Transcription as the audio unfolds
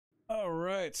All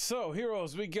right, so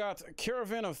heroes, we got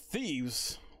Caravan of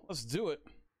Thieves. Let's do it.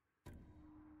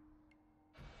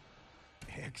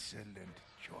 Excellent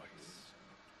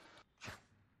choice.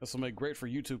 This will make great for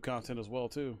YouTube content as well,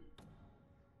 too.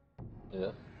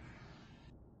 Yeah.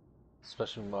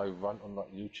 Especially my rant on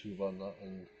that YouTube on that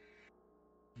and...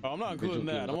 Oh, I'm not including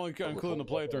that. I'm only including the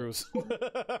playthroughs.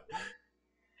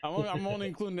 I'm only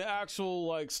including the actual,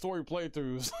 like, story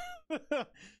playthroughs.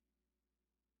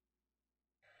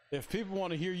 If people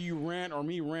want to hear you rant or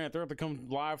me rant, they have to come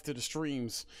live to the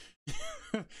streams.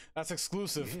 That's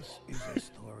exclusive. This is a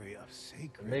story of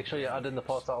sacred. Make sure you add in the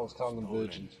parts that I was calling them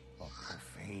virgins. For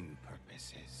profane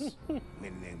purposes,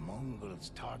 when the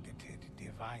Mongols targeted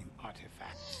divine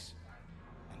artifacts,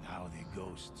 and how the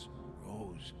ghosts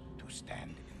rose to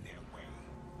stand in their way.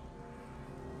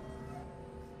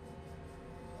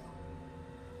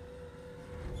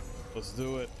 Let's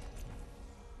do it.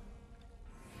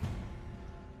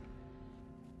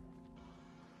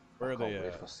 Where are they Wait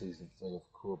at? for season 3 of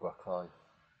Cobra Kai.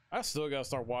 I still gotta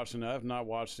start watching it. I have not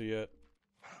watched it yet.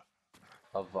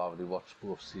 I've already watched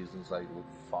both seasons like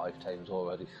 5 times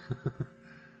already.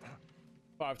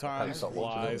 5 times,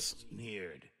 lies.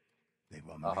 Neared, they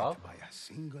were met by a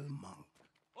single monk.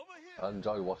 I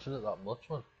enjoy watching it that much,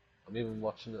 man. I'm even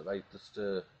watching it like just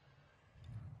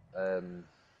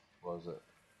what is it?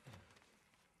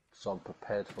 So I'm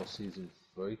prepared for season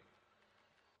 3.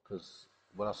 Because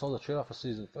when I saw the trailer for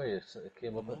season 3, it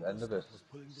came up at the end of it.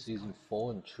 Season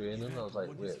 4 in training. I was like,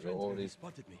 wait, they're already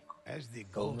As the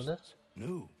filming it? ghosts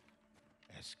knew,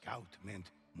 a scout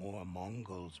meant more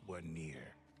Mongols were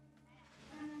near.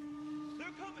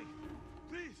 They're coming!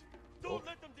 Please, don't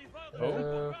let them defile the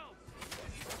Oh. ground!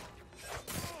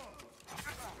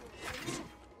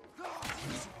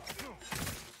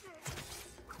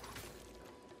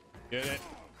 Get it.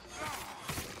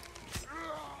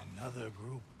 Another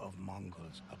group of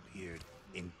Mongols appeared,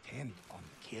 intent on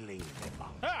killing the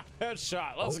monk. Ha!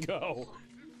 Headshot. Let's go.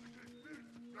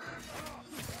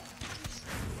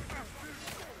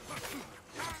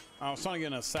 I was trying to get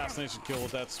an assassination kill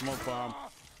with that smoke bomb.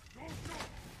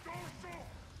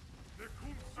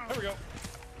 There we go.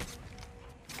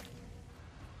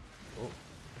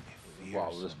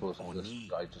 wow, this person, this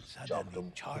guy just jumped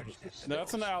him.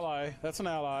 That's an ally. That's an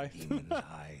ally. Demon's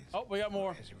eyes Oh, we got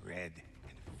more. were as red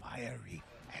and fiery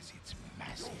as its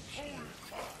massive shield.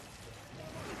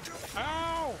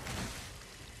 Ow!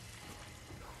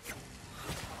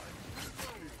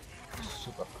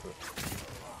 Super cool.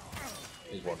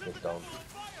 He's one hit down.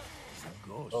 The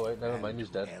ghost Oh wait, never mind, he's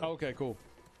dead. Okay, cool.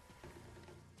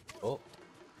 Oh.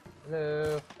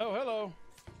 Hello. Oh, hello.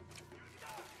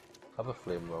 Have a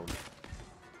flame round.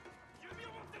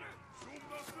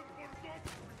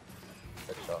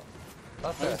 Headshot.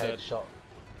 That's He's a dead. headshot.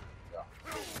 Yeah.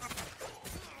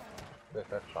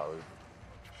 Perfect parry.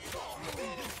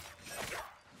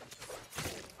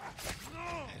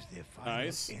 As the final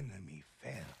Nice. enemy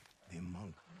fell, the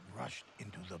monk rushed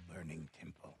into the burning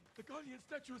temple. The guardian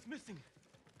statue is missing.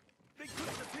 They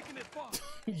couldn't have taken it far.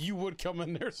 You would come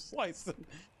in there slicing.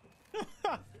 There's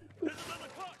another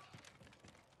clock.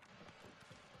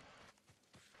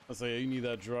 Let's say you need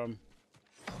that drum.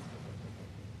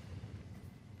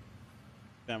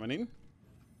 Examining.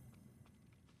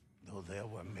 Though there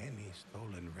were many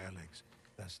stolen relics,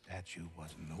 the statue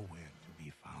was nowhere to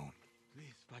be found.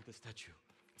 Please find the statue.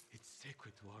 It's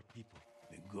sacred to our people.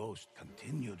 The ghost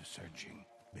continued searching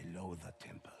below the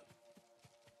temple.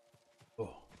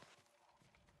 Oh.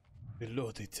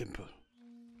 Below the temple.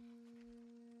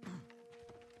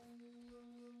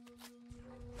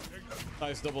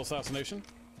 Nice double assassination.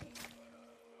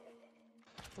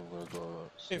 I'm gonna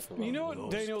go If you know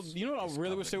what, Daniel, you know what I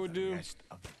really wish they would do?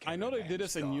 I know they did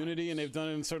this in Unity and they've done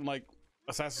it in certain like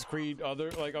Assassin's Creed, other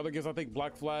games. I think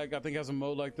Black Flag, I think has a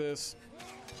mode like this.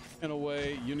 In a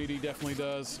way, Unity definitely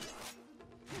does.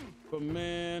 But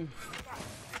man,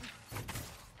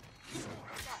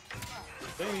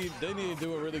 they need to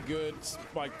do a really good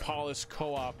like polished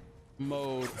co-op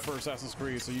mode for Assassin's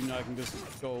Creed, so you and I can just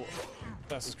go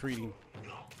Assassin's Creeding.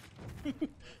 Oh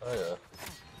yeah.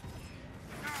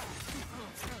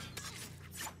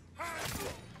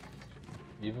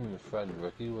 Even my friend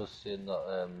Ricky was saying that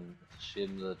it's a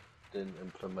shame that they didn't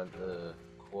implement a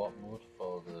co-op mode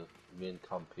for the main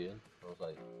campaign. I was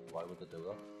like, why would they do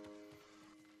that?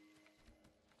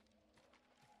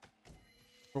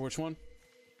 For which one?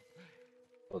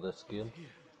 For this game?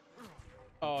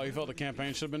 Oh, you felt the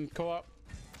campaign should have been co-op?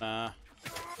 Nah.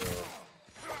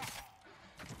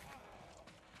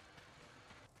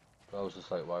 I was just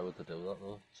like, why would they do that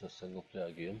though? It's a single player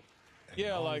game.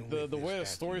 Yeah, like the way the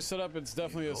story's set up, it's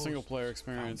definitely a single player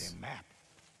experience. Found a map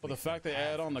But the fact they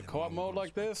add on the co-op mode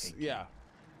like this, yeah.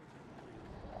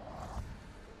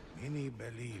 Many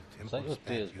believe It's like temple with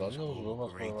Days Gone, statues there was hold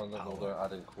rumors great going around that they were power, going to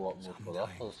add in co-op mode for that,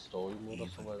 or story mode or even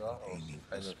something like that, or containing some the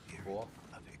kind of spirit co-op,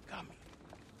 of a kami.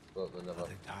 but they never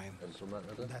Other times,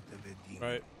 implemented it. that of a demon.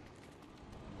 Right.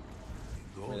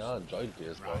 The I mean, I ghosts enjoyed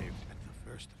Days Gone. arrived at the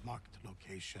first marked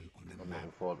location on the I'm map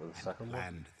looking forward to the and second one.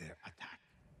 planned their attack.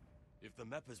 If the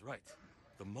map is right,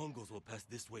 the Mongols will pass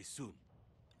this way soon.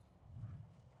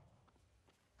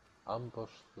 Ambush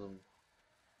them.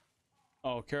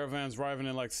 Oh, Caravan's arriving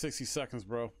in like 60 seconds,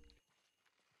 bro.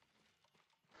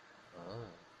 Ah.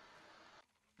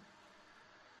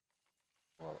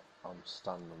 Well, I'm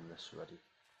standing on this ready.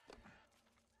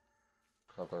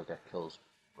 I've got to get kills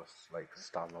with, like,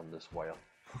 stand on this wire.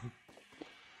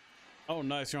 Oh,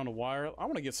 nice. You're on the wire. I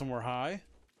want to get somewhere high.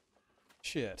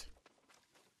 Shit.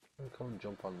 Come and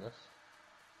jump on this.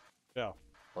 Yeah.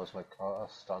 Where's my car?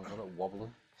 Stands on it,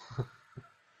 wobbling.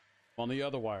 On the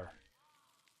other wire.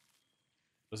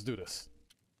 Let's do this.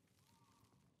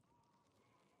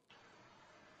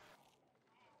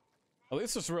 At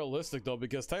least it's realistic, though,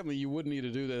 because technically you would need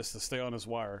to do this to stay on this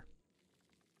wire.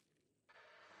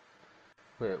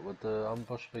 Wait, would the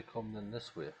ambush be coming in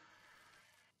this way?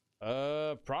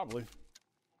 Probably.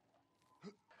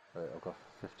 Right, I've got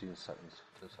 15 seconds,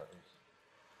 2 seconds.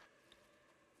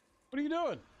 What are you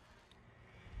doing?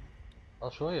 I'll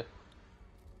show you.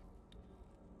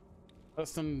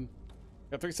 Less than...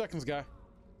 Got 3 seconds, guy.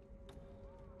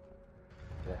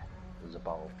 Yeah, there's a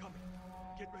battle. Coming.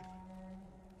 Get ready.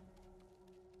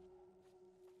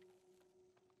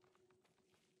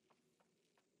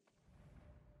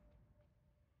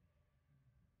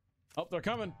 Oh, they're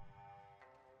coming.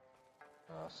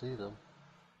 I see them.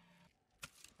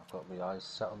 I've got my eyes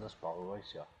set on this battle right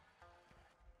here.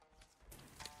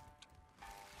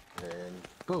 And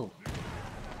boom!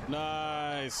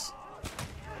 Nice.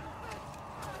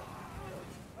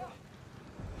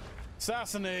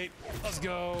 Assassinate. Let's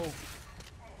go.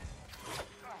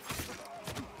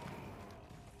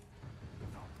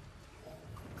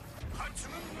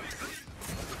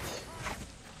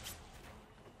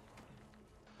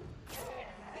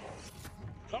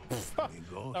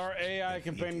 Oh, our AI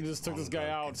companion just took this guy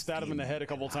out, stabbed him in the head a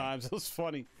couple times. It was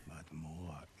funny. But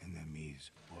more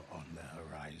enemies were on the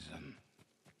horizon.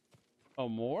 Oh,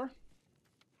 more?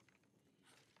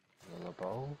 Another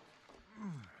battle.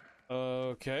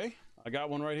 Okay. I got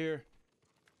one right here.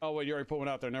 Oh, wait, you already put one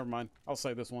out there. Never mind. I'll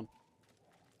save this one.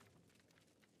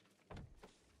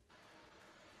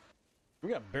 We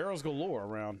got barrels galore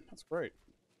around. That's great.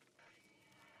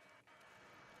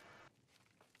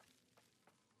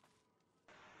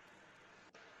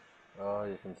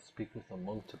 You can speak with the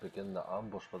monk to begin the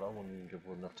ambush, but that won't even give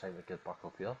her enough time to get back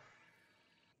up here.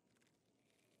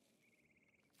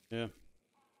 Yeah.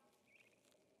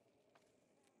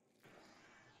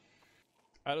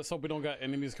 I just hope we don't got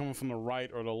enemies coming from the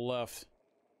right or the left.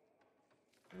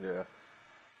 Yeah.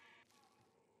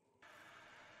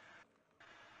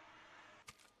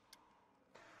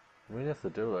 I mean, if they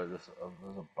do, like, there's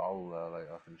a barrel there, like,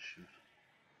 I can shoot.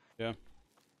 Yeah.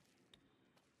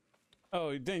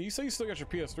 Oh, Dan, you say you still got your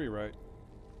PS3, right?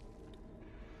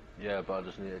 Yeah, but I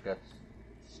just need to get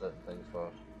certain things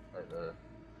first, like the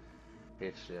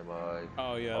HDMI.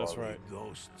 Oh, yeah, that's right. The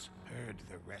ghosts heard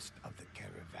the rest of the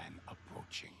caravan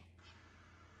approaching.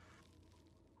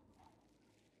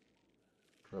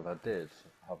 If I did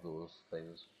have those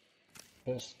things.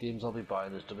 First games I'll be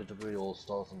buying is WWE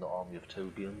All-Stars and the Army of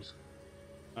Two games.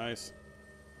 Nice.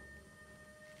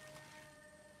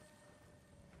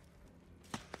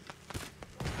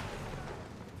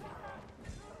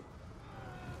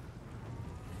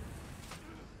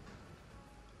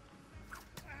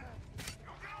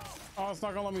 Oh, it's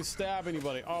not gonna let me stab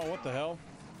anybody. Oh, what the hell?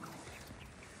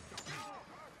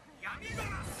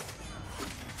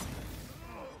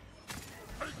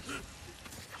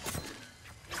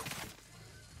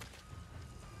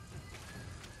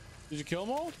 Did you kill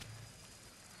them all?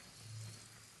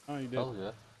 Oh, you did. Oh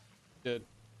yeah. Did.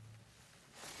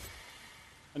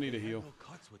 I need a heal. No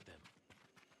carts with them.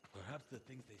 Perhaps the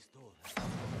things they stole.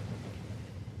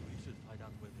 We should find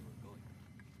out where they were going.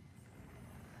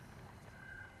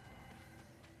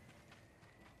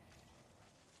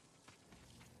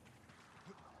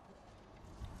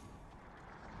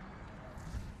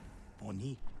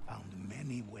 Oni found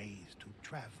many ways to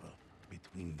travel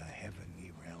between the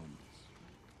heavenly realms.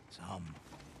 Some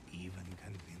even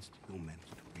convinced humans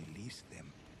to release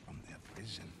them from their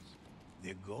prisons.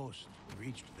 The ghosts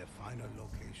reached their final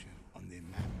location on the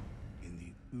map in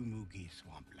the Umugi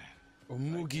swampland.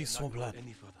 Umugi Not swampland.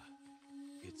 any further.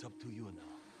 It's up to you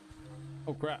now.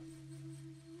 Oh crap.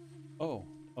 Oh,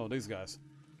 oh, these guys.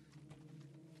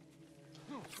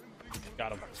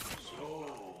 Got him.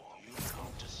 So, you come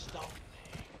to stop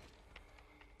me.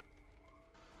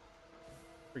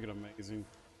 Freaking amazing.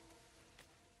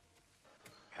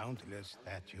 Countless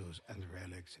statues and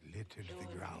relics littered the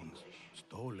grounds,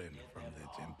 stolen from the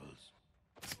temples.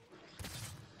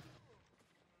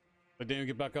 Like, Daniel,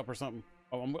 get back up or something.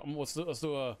 Oh, let's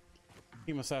do a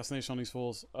team assassination on these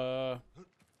fools. All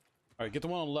right, get the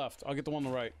one on the left. I'll get the one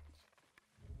on the right.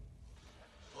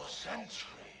 For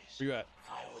centuries, Where you at?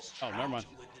 Oh, never mind.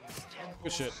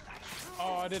 Good shit.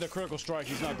 Oh, I did a critical strike.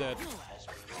 He's not dead.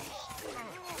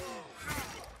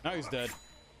 Now he's dead.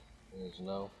 There's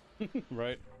no.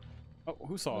 Right. Oh,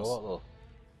 who saw No us? what though?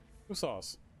 Who saw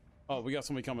us? Oh, we got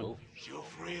somebody coming. Oh. You'll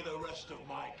free the rest of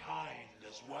my kind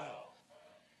as well.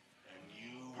 And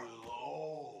you will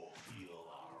all feel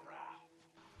our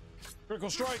wrath.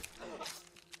 Critical strike.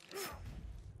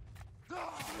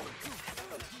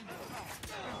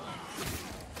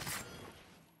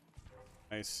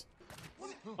 Nice.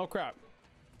 Oh crap.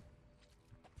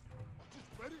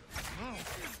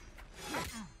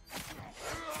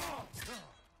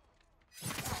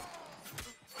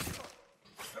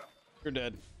 You're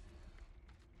dead.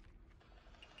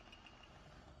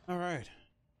 All right.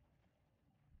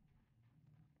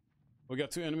 We got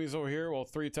 2 enemies over here. Well,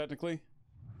 3 technically.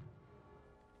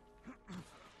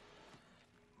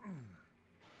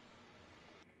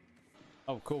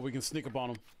 Oh, cool. We can sneak up on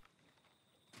them.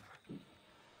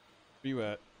 Where you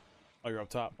at? Oh, you're up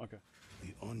top. Okay.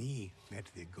 The Oni met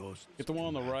the ghosts. Get the one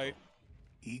on the in battle, right.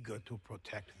 Eager to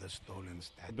protect the stolen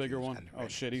statues. The bigger one. and Oh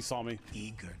relics. shit, he saw me.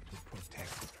 Eager to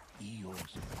protect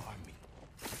Eo's army.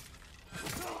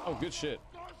 Oh, good shit.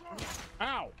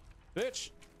 Ow!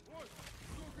 Bitch!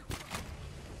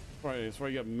 Right, it's where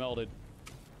you get melted.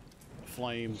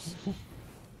 Flames.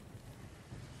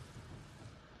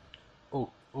 Oh,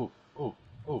 oh, oh,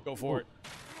 oh. Go for it.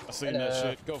 I seen that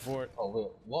shit. Go for it. Oh wait,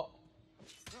 what?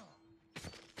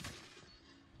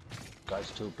 Guy's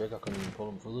too big, I couldn't even pull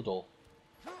him through the door.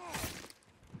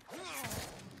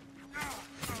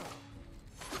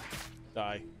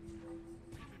 Die.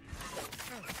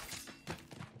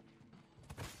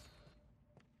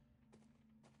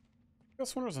 I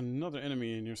guess when there's another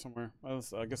enemy in here somewhere.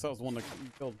 I guess that was the one that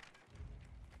you killed.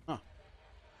 Huh.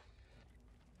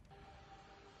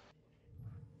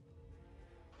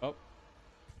 Oh.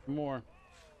 More.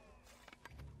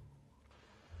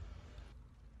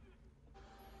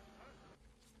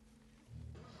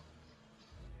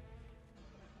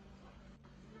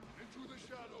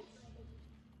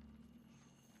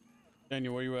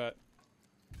 Daniel, where you at?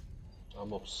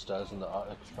 I'm upstairs in the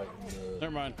attic fighting the...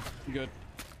 Never mind. I'm good.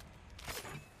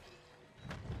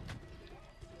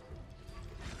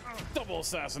 Double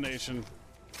assassination.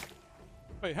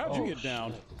 Wait, how'd you get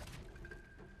down? Shit.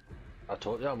 I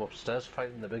told you I'm upstairs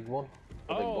fighting the big one.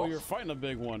 The big Oh, boss. you're fighting a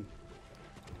big one.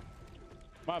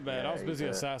 My bad. I was busy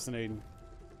assassinating.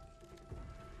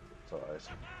 It's alright.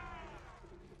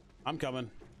 I'm coming.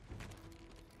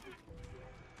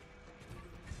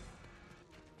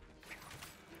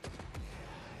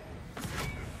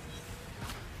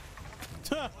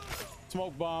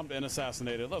 Smoke bombed and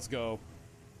assassinated. Let's go.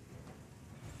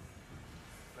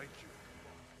 Thank you.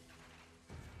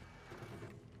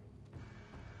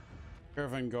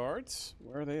 Caravan guards?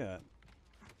 Where are they at?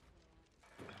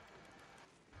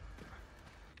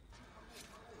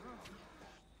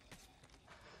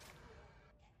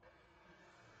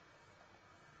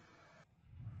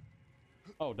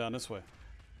 Oh, down this way.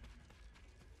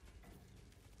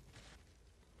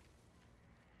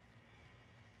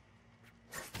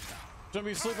 Shouldn't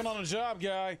be sleeping on a job,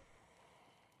 guy.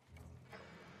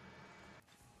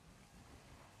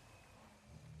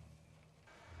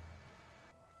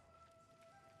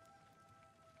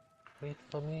 Wait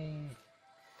for me.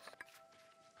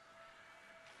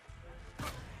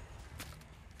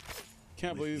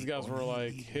 Can't believe these guys were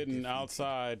like hidden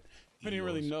outside. We didn't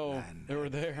really know they were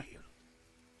there.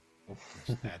 The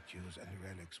statues and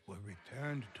relics were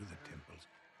returned to the temples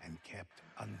and kept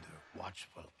under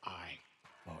watchful eye.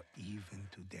 For even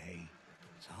today,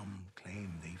 some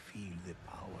claim they feel the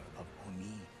power of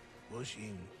Oni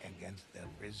pushing against their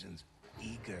prisons,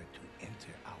 eager to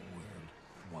enter our world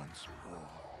once more.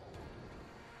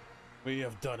 We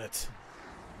have done it.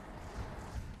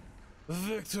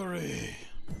 Victory.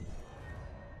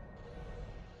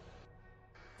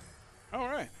 All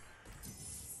right.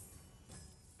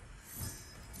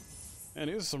 And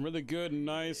these are some really good,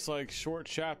 nice, like short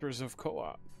chapters of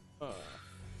co-op.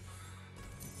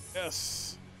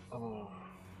 Yes. Oh,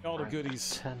 All the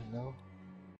goodies. 10 now.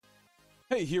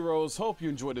 Hey heroes, hope you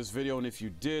enjoyed this video, and if you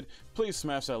did, please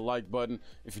smash that like button.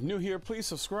 If you're new here, please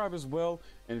subscribe as well,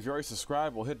 and if you already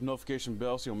subscribed, well, hit the notification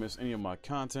bell so you don't miss any of my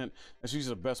content. That's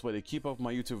usually the best way to keep up with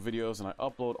my YouTube videos, and I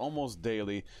upload almost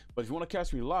daily. But if you want to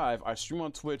catch me live, I stream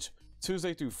on Twitch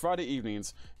Tuesday through Friday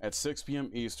evenings at 6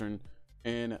 p.m. Eastern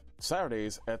and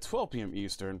Saturdays at 12 p.m.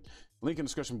 Eastern. Link in the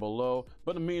description below.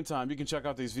 But in the meantime, you can check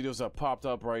out these videos that popped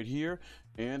up right here,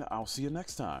 and I'll see you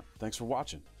next time. Thanks for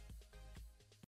watching.